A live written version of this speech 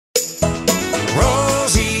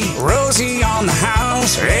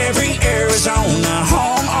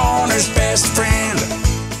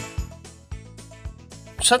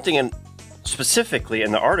something specifically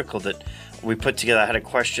in the article that we put together. I had a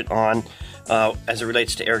question on as it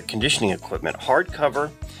relates to air conditioning equipment.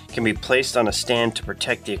 Hardcover can be placed on a stand to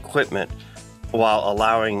protect the equipment while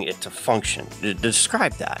allowing it to function.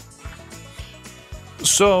 Describe that.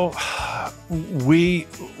 So we're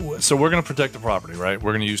going to protect the property, right?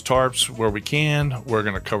 We're going to use tarps where we can. We're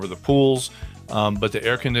going to cover the pools, but the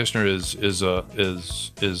air conditioner is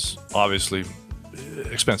obviously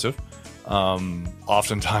expensive.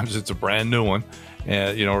 Oftentimes it's a brand new one,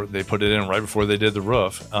 and they put it in right before they did the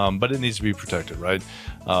roof, but it needs to be protected, right?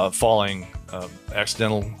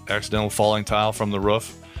 Accidental falling tile from the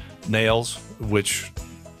roof, nails, which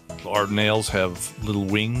our nails have little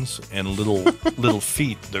wings and little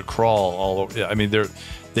feet that crawl all over. I mean,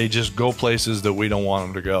 they just go places that we don't want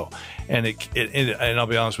them to go, and and I'll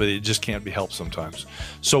be honest with you, it just can't be helped sometimes.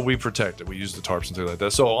 So we protect it. We use the tarps and things like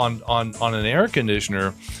that. So on an air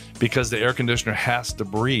conditioner, because the air conditioner has to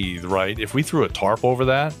breathe, right? If we threw a tarp over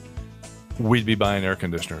that, we'd be buying air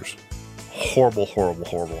conditioners. Horrible, horrible,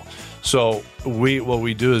 horrible. So what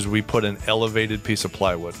we do is we put an elevated piece of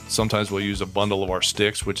plywood. Sometimes we'll use a bundle of our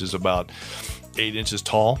sticks, which is about 8 inches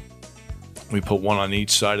tall. We put one on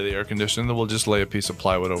each side of the air conditioner, and then we'll just lay a piece of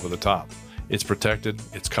plywood over the top. It's protected,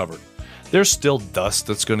 it's covered. There's still dust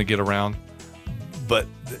that's going to get around, but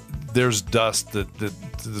there's dust that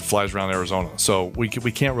flies around Arizona. So we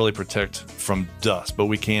can't really protect from dust, but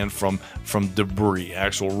we can from debris,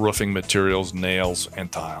 actual roofing materials, nails,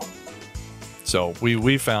 and tile. So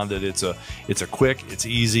we found that it's a quick, it's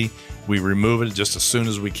easy. We remove it just as soon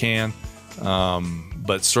as we can.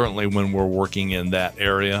 But certainly when we're working in that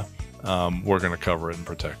area, we're going to cover it and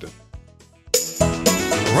protect it.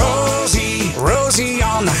 Rosie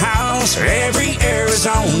on the house, every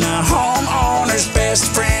Arizona home.